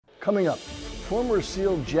Coming up, former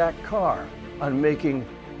SEAL Jack Carr on making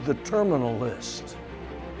the terminal list.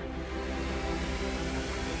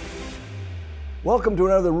 Welcome to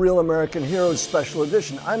another Real American Heroes Special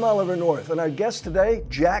Edition. I'm Oliver North, and our guest today,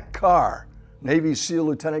 Jack Carr, Navy SEAL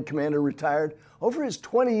Lieutenant Commander retired. Over his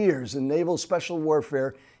 20 years in naval special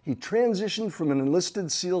warfare, he transitioned from an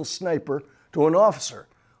enlisted SEAL sniper to an officer,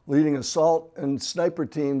 leading assault and sniper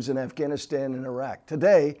teams in Afghanistan and Iraq.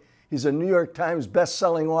 Today, he's a New York Times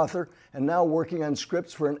best-selling author and now working on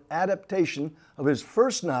scripts for an adaptation of his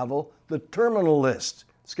first novel, The Terminal List,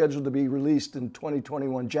 scheduled to be released in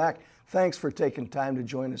 2021. Jack, thanks for taking time to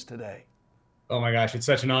join us today. Oh my gosh, it's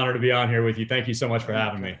such an honor to be on here with you. Thank you so much for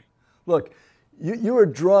having me. Look, you were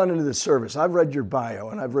drawn into the service. I've read your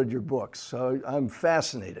bio and I've read your books, so I'm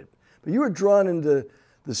fascinated. But you were drawn into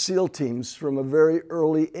the SEAL teams from a very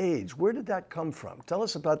early age. Where did that come from? Tell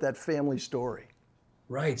us about that family story.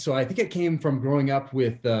 Right. So I think it came from growing up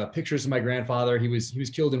with pictures of my grandfather. He was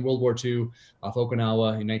killed in World War II off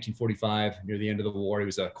Okinawa in 1945, near the end of the war. He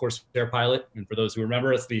was a Corsair pilot. And for those who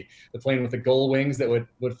remember, it's the plane with the gull wings that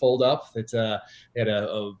would fold up. It had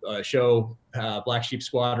a show, Black Sheep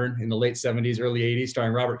Squadron, in the late 70s, early 80s,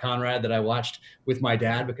 starring Robert Conrad, that I watched with my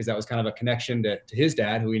dad because that was kind of a connection to his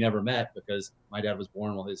dad, who he never met because my dad was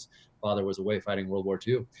born while his father was away fighting World War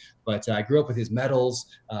II. But I grew up with his medals,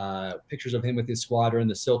 pictures of him with his squadron,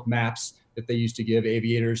 the silk maps that they used to give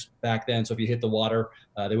aviators back then. So if you hit the water,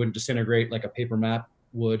 they wouldn't disintegrate like a paper map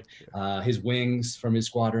would. His wings from his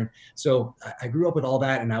squadron. So I grew up with all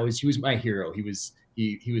that, and he was my hero. He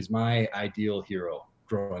was my ideal hero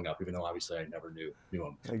growing up, even though obviously I never knew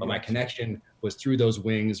him. But my connection was through those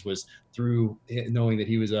wings, was through knowing that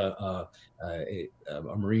he was a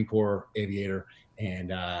Marine Corps aviator.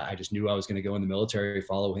 And I just knew I was going to go in the military,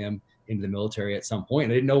 follow him into the military at some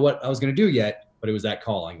point. I didn't know what I was going to do yet, but it was that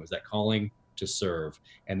calling. It was that calling to serve.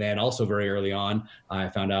 And then also very early on, I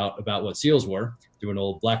found out about what SEALs were through an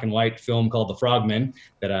old black and white film called The Frogmen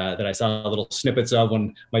that I saw little snippets of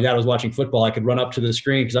when my dad was watching football. I could run up to the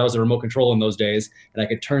screen because I was a remote control in those days, and I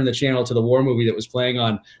could turn the channel to the war movie that was playing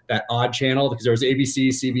on that odd channel because there was ABC,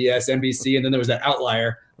 CBS, NBC, and then there was that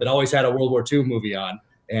outlier that always had a World War II movie on.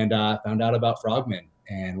 And found out about frogmen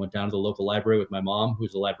and went down to the local library with my mom,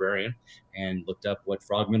 who's a librarian, and looked up what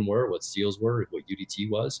frogmen were, what SEALs were, what UDT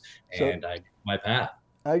was, and my path.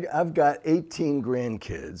 I've got 18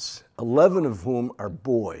 grandkids, 11 of whom are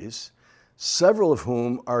boys, several of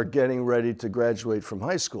whom are getting ready to graduate from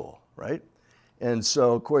high school, right? And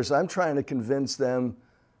so, of course, I'm trying to convince them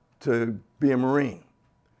to be a Marine.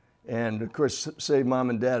 And, of course, save mom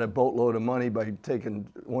and dad a boatload of money by taking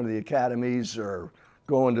one of the academies or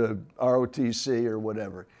going to ROTC or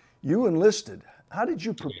whatever. You enlisted. How did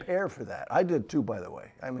you prepare for that? I did too, by the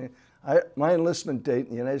way. I mean, my enlistment date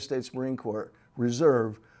in the United States Marine Corps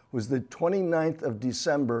Reserve was the 29th of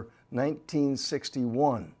December,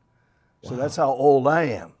 1961. So that's how old I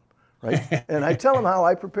am, right? And I tell them how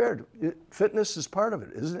I prepared. Fitness is part of it,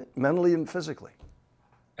 isn't it? Mentally and physically.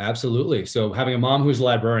 Absolutely. So having a mom who's a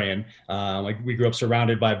librarian, we grew up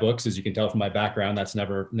surrounded by books, as you can tell from my background, that's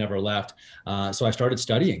never left. So I started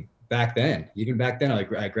studying back then. Even back then,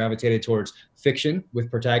 I gravitated towards fiction with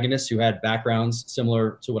protagonists who had backgrounds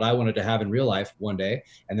similar to what I wanted to have in real life one day.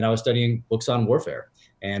 And then I was studying books on warfare.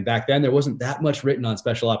 And back then, there wasn't that much written on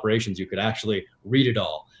special operations. You could actually read it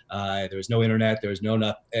all. There was no internet. There was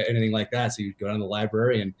anything like that. So you'd go down to the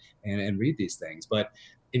library and read these things. But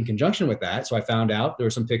in conjunction with that, so I found out there were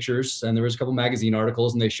some pictures and there was a couple magazine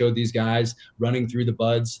articles, and they showed these guys running through the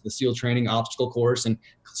BUDS, the SEAL training obstacle course, and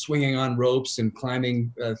swinging on ropes and climbing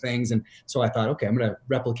things. And so I thought, okay, I'm going to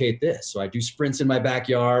replicate this. So I do sprints in my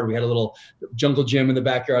backyard. We had a little jungle gym in the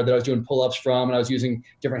backyard that I was doing pull-ups from, and I was using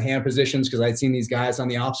different hand positions because I'd seen these guys on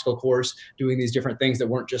the obstacle course doing these different things that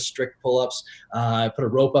weren't just strict pull-ups. I put a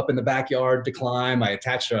rope up in the backyard to climb. I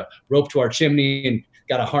attached a rope to our chimney and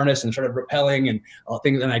got a harness and started rappelling and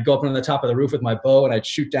things. And I'd go up on the top of the roof with my bow and I'd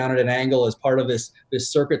shoot down at an angle as part of this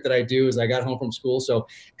circuit that I do as I got home from school. So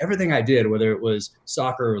everything I did, whether it was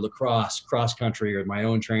soccer or lacrosse, cross country, or my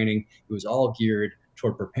own training, it was all geared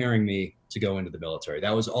toward preparing me to go into the military.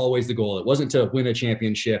 That was always the goal. It wasn't to win a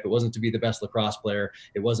championship. It wasn't to be the best lacrosse player.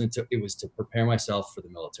 It was to prepare myself for the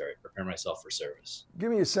military, prepare myself for service.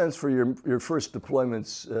 Give me a sense for your first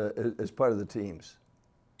deployments as part of the teams.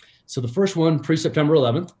 So the first one, pre-September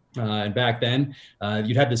 11th, and back then,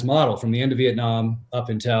 you'd have this model from the end of Vietnam up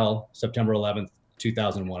until September 11th,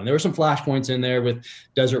 2001. And there were some flashpoints in there with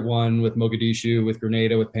Desert One, with Mogadishu, with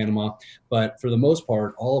Grenada, with Panama. But for the most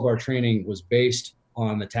part, all of our training was based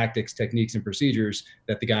on the tactics, techniques, and procedures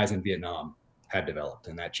that the guys in Vietnam had developed.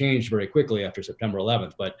 And that changed very quickly after September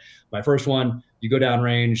 11th. But my first one, you go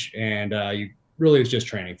downrange and you really was just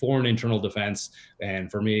training, foreign internal defense. And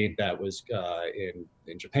for me, that was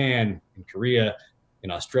in Japan, in Korea, in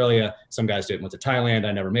Australia. Some guys went to Thailand.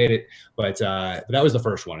 I never made it, but that was the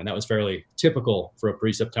first one. And that was fairly typical for a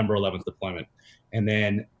pre-September 11th deployment. And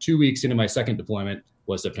then 2 weeks into my second deployment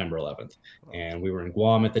was September 11th. And we were in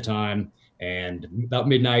Guam at the time. And about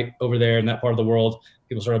midnight over there in that part of the world,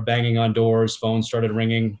 people started banging on doors, phones started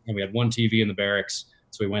ringing, and we had one TV in the barracks.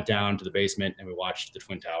 So we went down to the basement and we watched the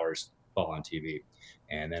Twin Towers fall on TV.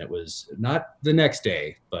 And then it was not the next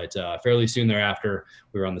day, but fairly soon thereafter,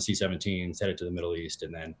 we were on the C-17s headed to the Middle East.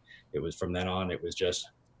 And then it was from then on, it was just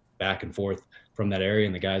back and forth from that area.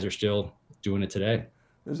 And the guys are still doing it today.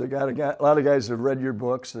 There's a lot of guys that have read your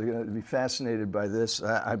books. They're going to be fascinated by this,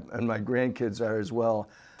 and my grandkids are as well.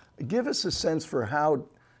 Give us a sense for how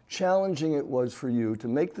challenging it was for you to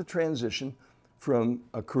make the transition from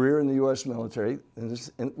a career in the U.S. military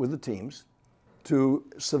with the teams to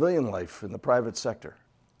civilian life in the private sector.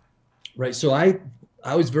 Right. So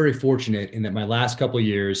I was very fortunate in that my last couple of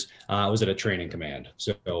years, I was at a training command.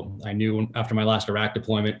 So I knew after my last Iraq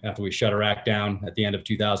deployment, after we shut Iraq down at the end of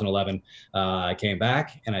 2011, I came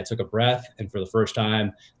back and I took a breath. And for the first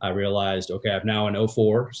time, I realized, okay, I'm now an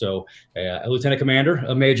 04. So a lieutenant commander,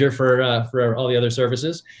 a major for all the other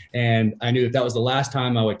services. And I knew that was the last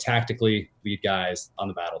time I would tactically lead guys on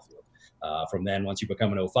the battlefield. From then, once you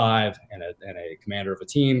become an 05 and a commander of a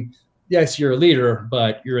team, yes, you're a leader,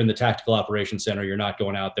 but you're in the tactical operations center. You're not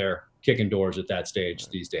going out there kicking doors at that stage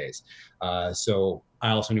these days. So I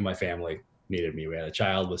also knew my family needed me. We had a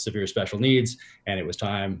child with severe special needs, and it was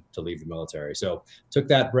time to leave the military. So took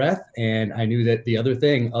that breath, and I knew that the other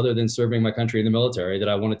thing, other than serving my country in the military, that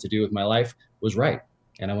I wanted to do with my life was write.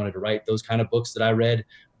 And I wanted to write those kind of books that I read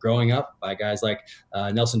growing up by guys like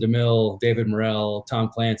Nelson DeMille, David Morrell, Tom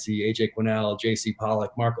Clancy, A.J. Quinnell, J.C.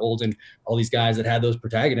 Pollock, Mark Olden, all these guys that had those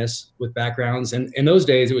protagonists with backgrounds. And in those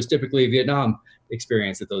days, it was typically Vietnam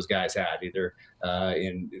experience that those guys had, either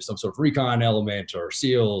in some sort of recon element or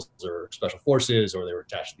SEALs or special forces, or they were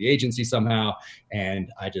attached to the agency somehow.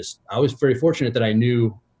 And I was very fortunate that I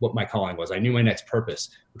knew what my calling was. I knew my next purpose,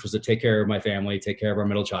 which was to take care of my family, take care of our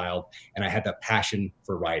middle child. And I had that passion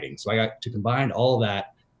for writing. So I got to combine all of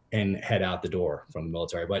that and head out the door from the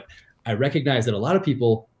military. But I recognize that a lot of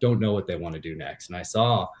people don't know what they want to do next. And I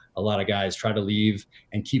saw a lot of guys try to leave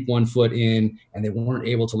and keep one foot in, and they weren't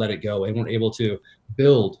able to let it go. They weren't able to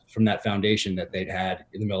build from that foundation that they'd had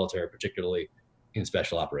in the military, particularly in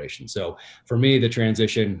special operations. So for me, the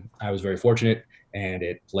transition, I was very fortunate, and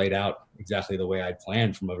it played out exactly the way I'd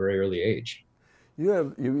planned from a very early age.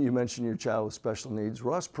 You mentioned your child with special needs.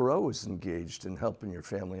 Ross Perot was engaged in helping your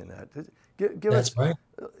family in that. That's right.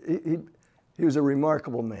 He was a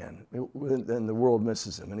remarkable man, and the world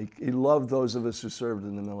misses him. And he loved those of us who served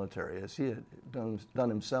in the military, as he had done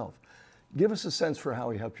himself. Give us a sense for how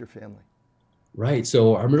he helped your family. Right.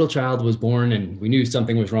 So our middle child was born, and we knew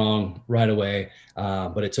something was wrong right away.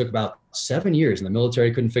 But it took about 7 years, and the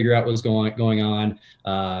military couldn't figure out what was going on.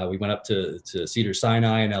 We went up to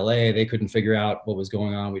Cedars-Sinai in LA. They couldn't figure out what was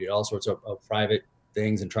going on. We did all sorts of private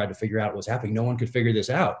things and tried to figure out what was happening. No one could figure this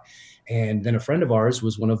out. And then a friend of ours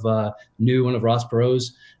was one of Ross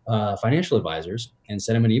Perot's financial advisors, and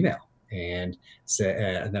sent him an email. And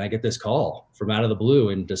then I get this call from out of the blue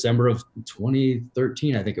in December of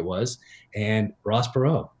 2013, I think it was. And Ross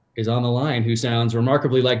Perot is on the line, who sounds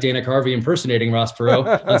remarkably like Dana Carvey impersonating Ross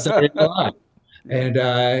Perot on Saturday Night Live. And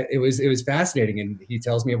it was fascinating. And he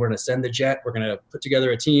tells me, we're going to send the jet. We're going to put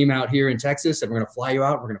together a team out here in Texas, and we're going to fly you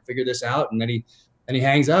out. We're going to figure this out. And then he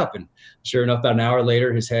hangs up. And sure enough, about an hour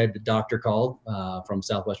later, his head doctor called from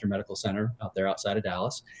Southwestern Medical Center out there outside of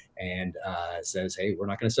Dallas, and says, hey, we're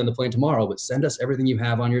not going to send the plane tomorrow, but send us everything you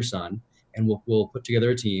have on your son, and we'll put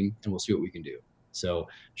together a team, and we'll see what we can do. So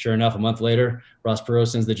sure enough, a month later, Ross Perot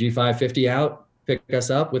sends the G550 out, pick us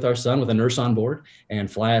up with our son with a nurse on board,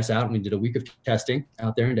 and fly us out. And we did a week of testing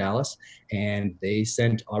out there in Dallas, and they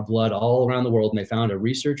sent our blood all around the world, and they found a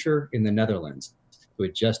researcher in the Netherlands who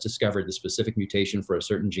had just discovered the specific mutation for a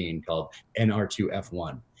certain gene called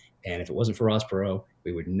NR2F1. And if it wasn't for Ross Perot,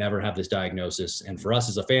 we would never have this diagnosis. And for us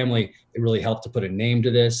as a family, it really helped to put a name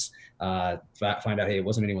to this, find out, hey, it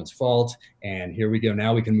wasn't anyone's fault. And here we go.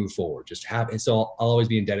 Now we can move forward. And so I'll always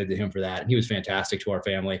be indebted to him for that. And he was fantastic to our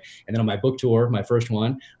family. And then on my book tour, my first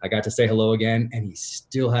one, I got to say hello again, and he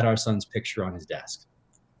still had our son's picture on his desk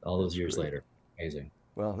all those years later. Amazing.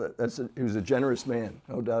 Well, he was a generous man,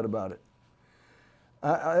 no doubt about it.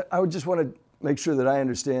 I would just want to make sure that I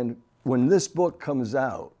understand, when this book comes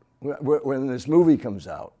out, when this movie comes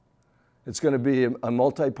out, it's going to be a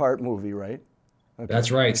multi-part movie, right? Okay.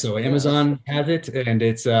 That's right. So Amazon has it, and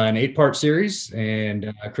it's an 8-part series.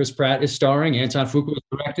 And Chris Pratt is starring, Anton Fuqua is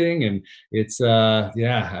directing, and it's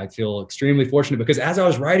yeah, I feel extremely fortunate because as I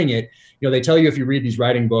was writing it, they tell you if you read these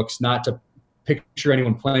writing books not to picture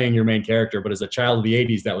anyone playing your main character, but as a child of the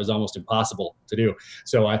 80s, that was almost impossible to do.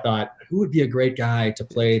 So I thought, who would be a great guy to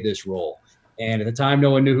play this role? And at the time,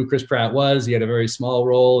 no one knew who Chris Pratt was. He had a very small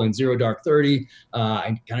role in Zero Dark 30.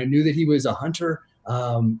 I kind of knew that he was a hunter.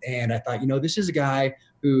 And I thought, this is a guy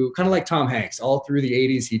who kind of like Tom Hanks, all through the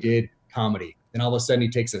 80s, he did comedy. Then all of a sudden he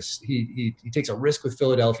takes a risk with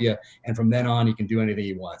Philadelphia. And from then on, he can do anything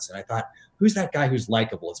he wants. And I thought, who's that guy who's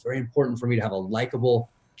likable? It's very important for me to have a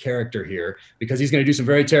likable character here because he's going to do some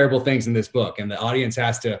very terrible things in this book. And the audience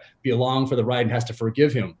has to be along for the ride and has to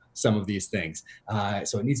forgive him some of these things.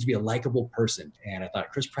 So it needs to be a likable person. And I thought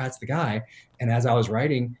Chris Pratt's the guy. And as I was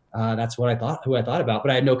writing, that's who I thought about, but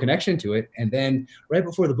I had no connection to it. And then right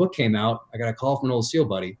before the book came out, I got a call from an old SEAL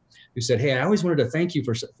buddy who said, "Hey, I always wanted to thank you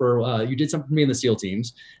for you did something for me in the SEAL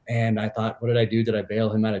teams." And I thought, what did I do? Did I bail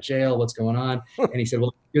him out of jail? What's going on? And he said,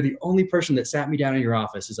 "Well, you're the only person that sat me down in your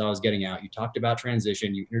office as I was getting out. You talked about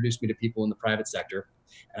transition. You introduced me to people in the private sector.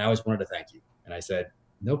 And I always wanted to thank you." And I said,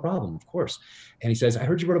 "No problem, of course." And he says, "I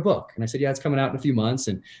heard you wrote a book." And I said, "Yeah, it's coming out in a few months.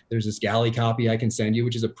 And there's this galley copy I can send you,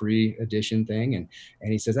 which is a pre-edition thing." And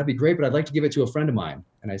he says, "That'd be great, but I'd like to give it to a friend of mine."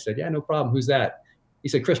 And I said, "Yeah, no problem. Who's that?" He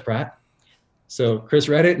said, "Chris Pratt." So Chris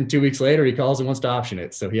read it, and 2 weeks later, he calls and wants to option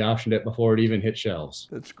it. So he optioned it before it even hit shelves.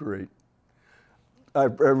 That's great. I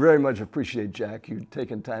very much appreciate, Jack, you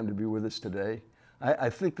taking time to be with us today. I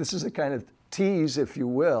think this is a kind of tease, if you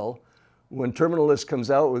will. When Terminal List comes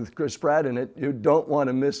out with Chris Pratt in it, you don't want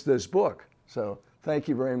to miss this book. So thank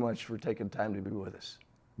you very much for taking time to be with us.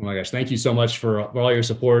 Oh my gosh, thank you so much for all your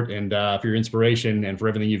support and for your inspiration and for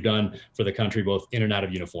everything you've done for the country, both in and out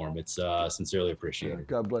of uniform. It's sincerely appreciated.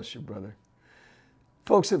 God bless you, brother.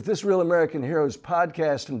 Folks, if this Real American Heroes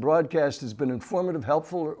podcast and broadcast has been informative,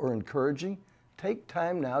 helpful, or encouraging, take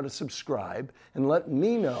time now to subscribe and let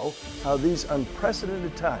me know how these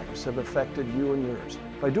unprecedented times have affected you and yours.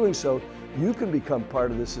 By doing so, you can become part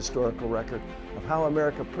of this historical record of how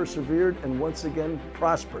America persevered and once again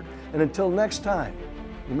prospered. And until next time,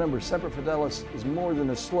 remember, Semper Fidelis is more than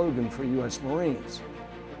a slogan for U.S. Marines.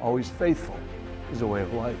 Always faithful is a way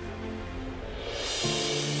of life.